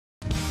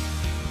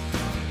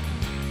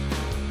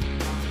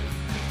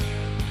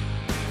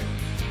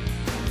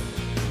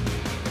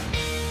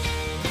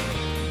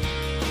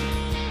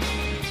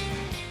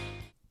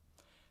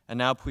And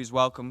now please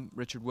welcome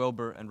Richard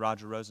Wilbur and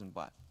Roger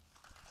Rosenblatt.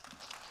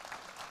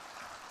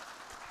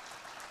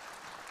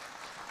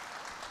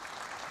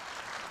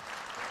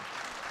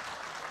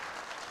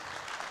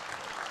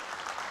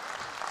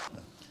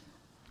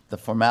 The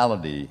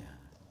formality,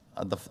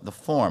 the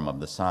form of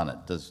the sonnet,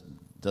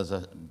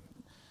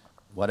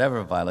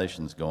 whatever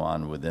violations go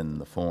on within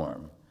the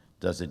form,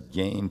 does it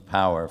gain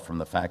power from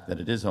the fact that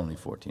it is only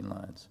 14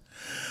 lines?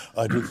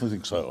 I do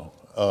think so.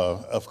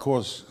 Of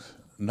course,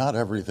 not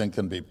everything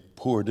can be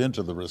poured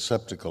into the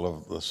receptacle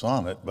of the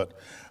sonnet, but,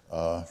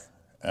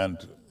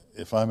 and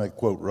if I may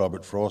quote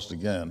Robert Frost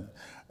again,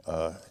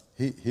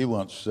 he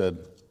once said,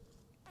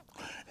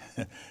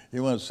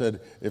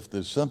 if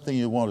there's something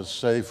you want to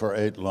say for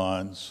 8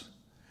 lines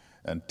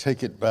and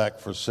take it back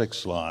for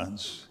 6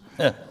 lines,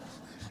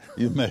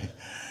 you may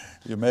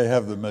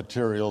have the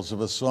materials of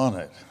a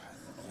sonnet.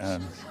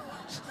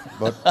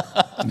 But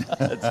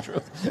that's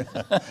true.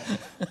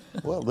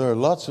 Well, there are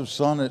lots of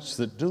sonnets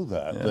that do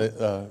that.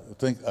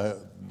 Yeah.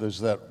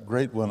 There's that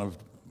great one of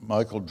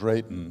Michael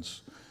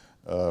Drayton's,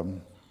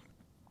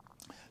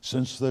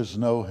 since there's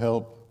no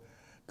help,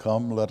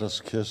 come, let us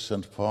kiss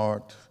and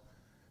part.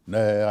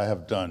 Nay, I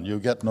have done, you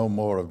get no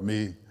more of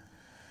me.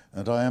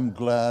 And I am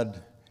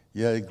glad,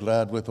 yea,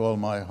 glad with all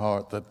my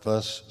heart, that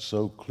thus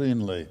so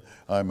cleanly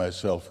I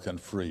myself can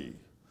free.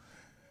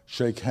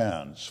 Shake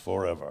hands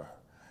forever,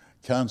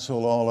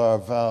 cancel all our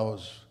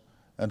vows,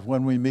 and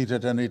when we meet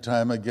at any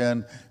time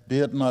again, be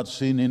it not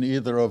seen in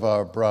either of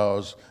our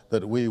brows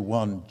that we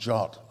one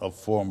jot of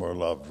former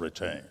love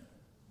retain.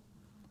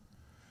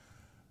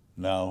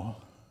 Now,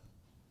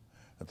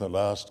 at the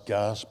last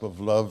gasp of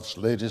love's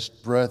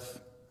latest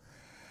breath,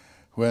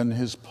 when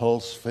his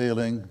pulse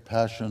failing,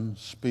 passion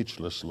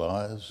speechless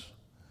lies,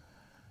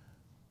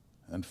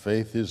 and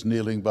faith is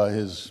kneeling by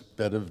his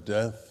bed of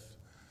death,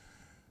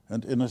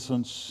 and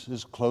innocence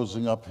is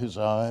closing up his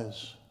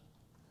eyes,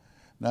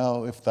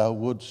 now if thou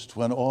wouldst,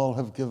 when all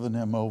have given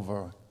him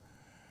over,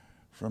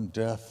 from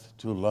death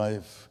to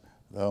life,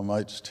 thou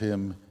mightst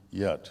him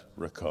yet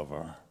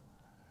recover.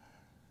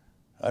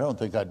 I don't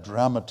think I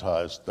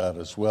dramatized that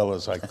as well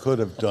as I could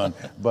have done,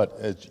 but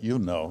as you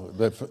know,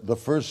 the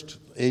first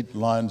 8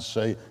 lines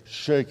say,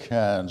 shake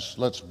hands,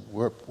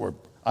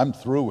 I'm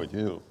through with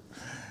you.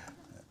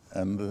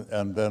 And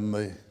then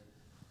the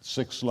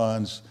 6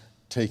 lines,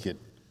 take it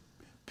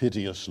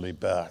piteously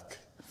back.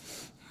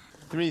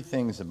 3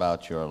 things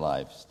about your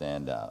life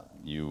stand out.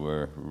 You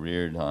were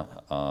reared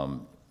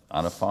on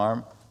a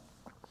farm,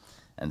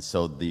 and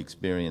so the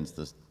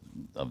experience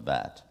of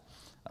that,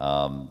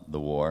 the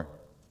war,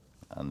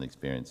 and the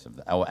experience of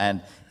that. Oh,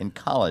 and in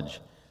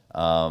college,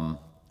 hopping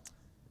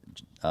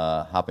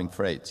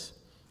freights.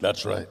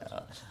 That's right.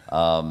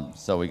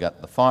 So we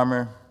got the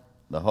farmer,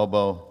 the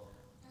hobo.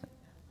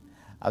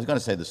 I was going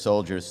to say the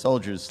soldiers /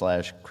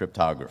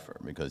 cryptographer,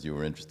 because you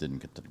were interested in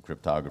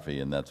cryptography,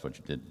 and that's what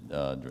you did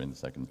during the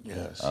Second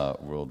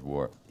World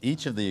War.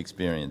 Each of the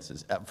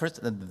experiences, first,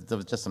 there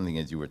was just something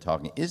as you were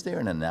talking, is there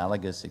an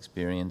analogous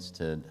experience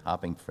to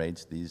hopping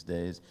freights these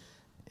days?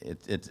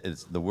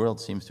 The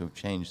world seems to have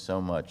changed so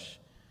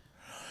much.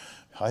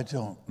 I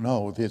don't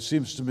know. It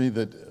seems to me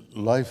that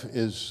life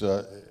is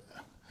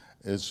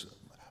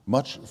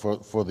much,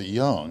 for the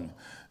young,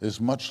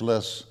 is much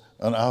less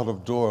an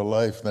out-of-door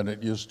life than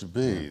it used to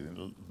be.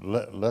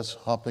 Less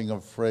hopping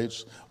of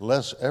freights,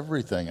 less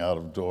everything out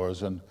of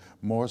doors, and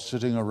more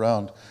sitting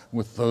around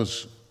with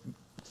those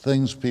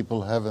things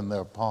people have in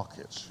their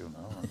pockets, you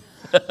know.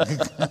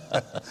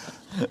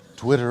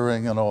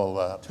 Twittering and all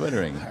that.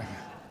 Twittering.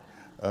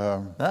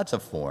 That's a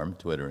form,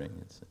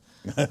 twittering.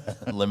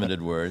 It's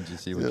limited words, you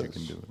see what you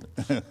can do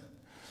with it.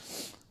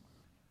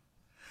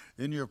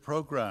 In your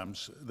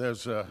programs,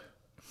 there's a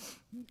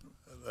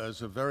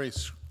very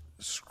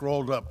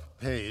scrolled up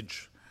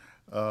page,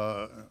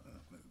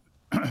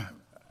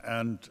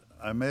 and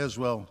I may as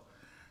well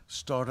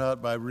start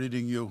out by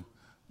reading you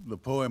the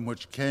poem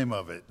which came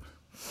of it.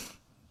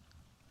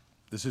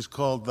 This is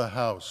called The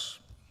House.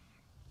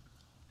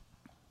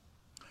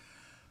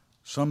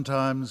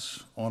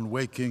 Sometimes, on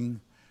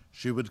waking,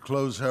 she would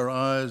close her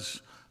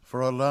eyes for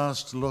a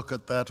last look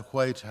at that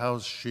white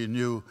house she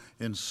knew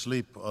in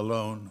sleep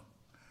alone,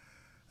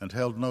 and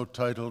held no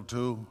title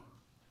to,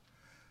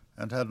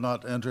 and had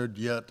not entered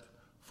yet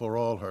for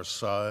all her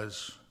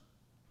sighs.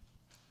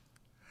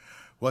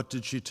 What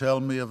did she tell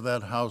me of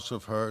that house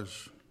of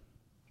hers?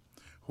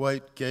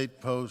 White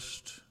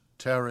gatepost,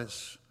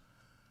 terrace,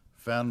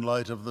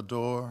 fanlight of the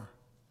door,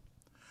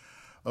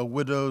 a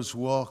widow's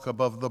walk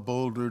above the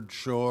bouldered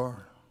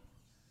shore,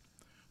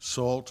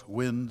 salt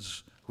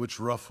winds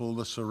which ruffle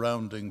the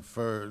surrounding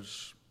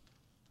firs.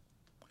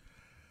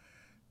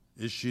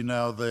 Is she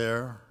now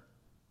there,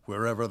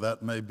 wherever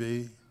that may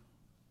be?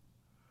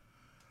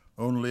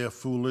 Only a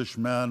foolish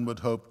man would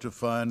hope to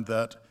find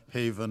that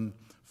haven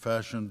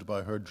fashioned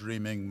by her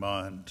dreaming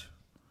mind.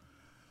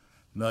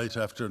 Night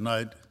after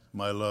night,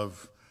 my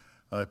love,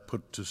 I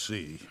put to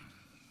sea.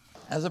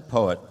 As a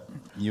poet,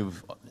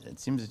 it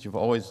seems that you've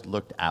always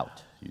looked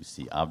out. You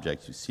see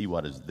objects, you see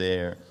what is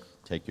there,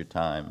 take your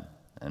time,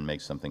 and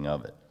make something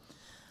of it.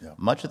 Yeah.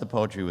 Much of the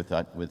poetry with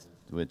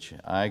which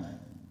I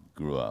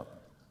grew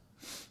up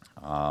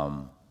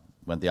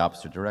went the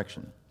opposite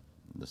direction,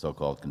 the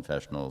so-called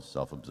confessional,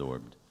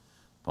 self-absorbed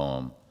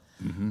poem.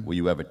 Mm-hmm. Were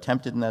you ever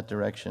tempted in that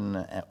direction,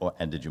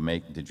 and did you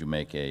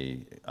make a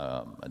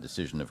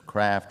decision of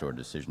craft or a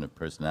decision of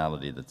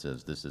personality that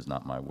says, this is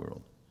not my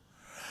world?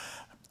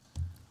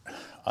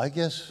 I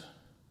guess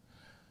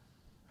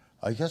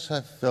I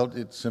felt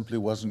it simply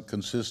wasn't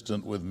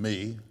consistent with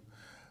me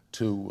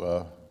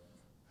to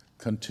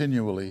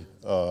continually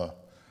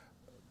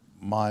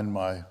mine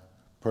my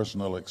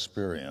personal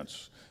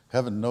experience.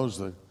 Heaven knows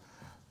that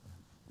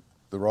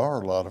there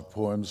are a lot of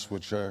poems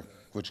which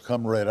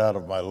come right out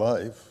of my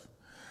life,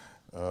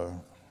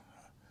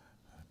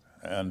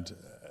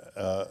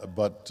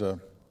 but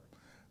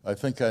I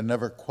think I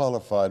never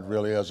qualified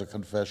really as a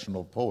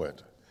confessional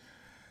poet.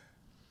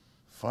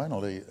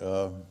 Finally,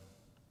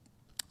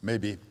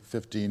 maybe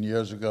 15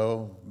 years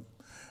ago,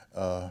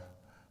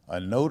 I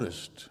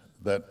noticed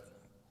that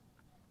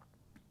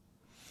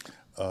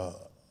a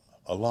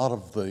lot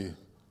of the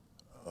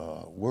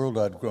world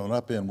I'd grown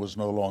up in was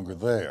no longer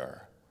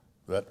there.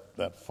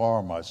 That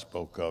farm I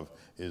spoke of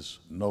is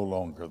no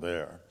longer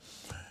there.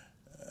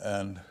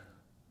 And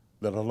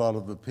that a lot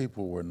of the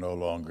people were no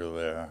longer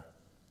there.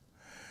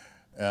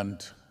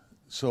 And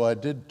so I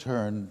did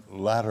turn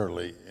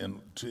latterly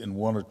in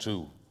one or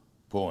two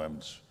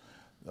poems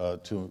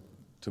to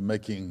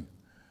making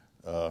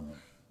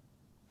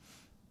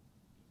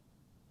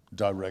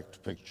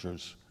direct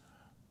pictures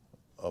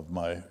of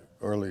my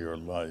earlier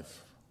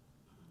life.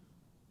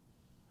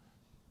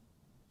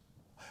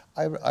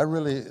 I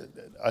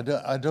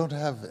don't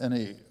have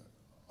any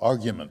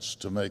arguments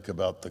to make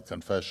about the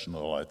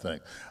confessional, I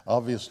think.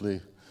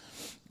 Obviously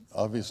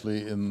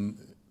in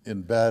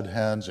bad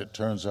hands it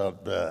turns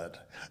out bad.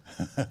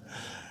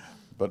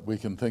 But we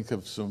can think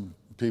of some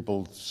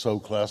people so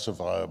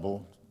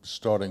classifiable,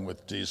 starting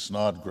with D.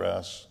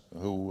 Snodgrass,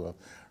 who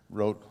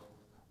wrote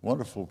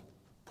wonderful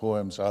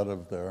poems out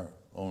of their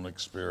own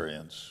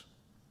experience.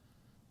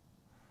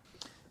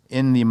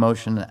 In the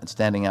emotion,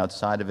 standing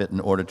outside of it in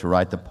order to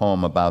write the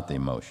poem about the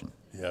emotion.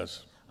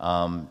 Yes.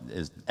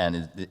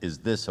 Is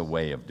this a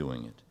way of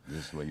doing it?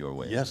 Is this your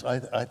way? Yes,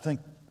 I think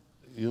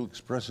you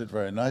express it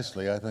very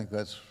nicely. I think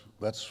that's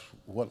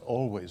what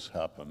always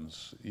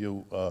happens.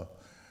 You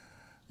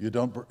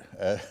don't,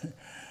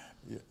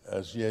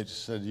 as Yeats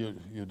said,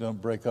 you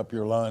don't break up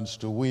your lines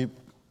to weep.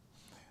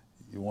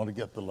 You want to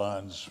get the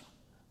lines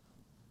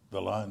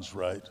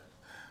right,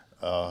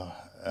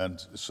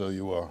 and so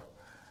you're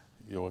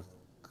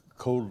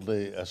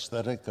coldly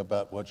aesthetic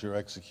about what you're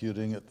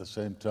executing. At the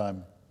same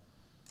time,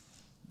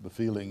 the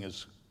feeling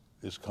is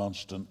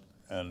constant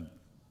and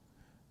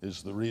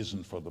is the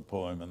reason for the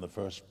poem in the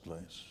first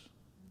place.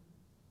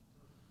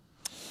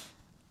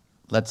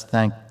 Let's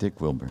thank Dick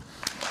Wilbur.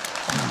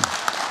 Thank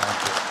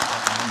you.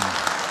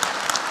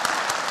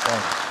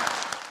 Thanks.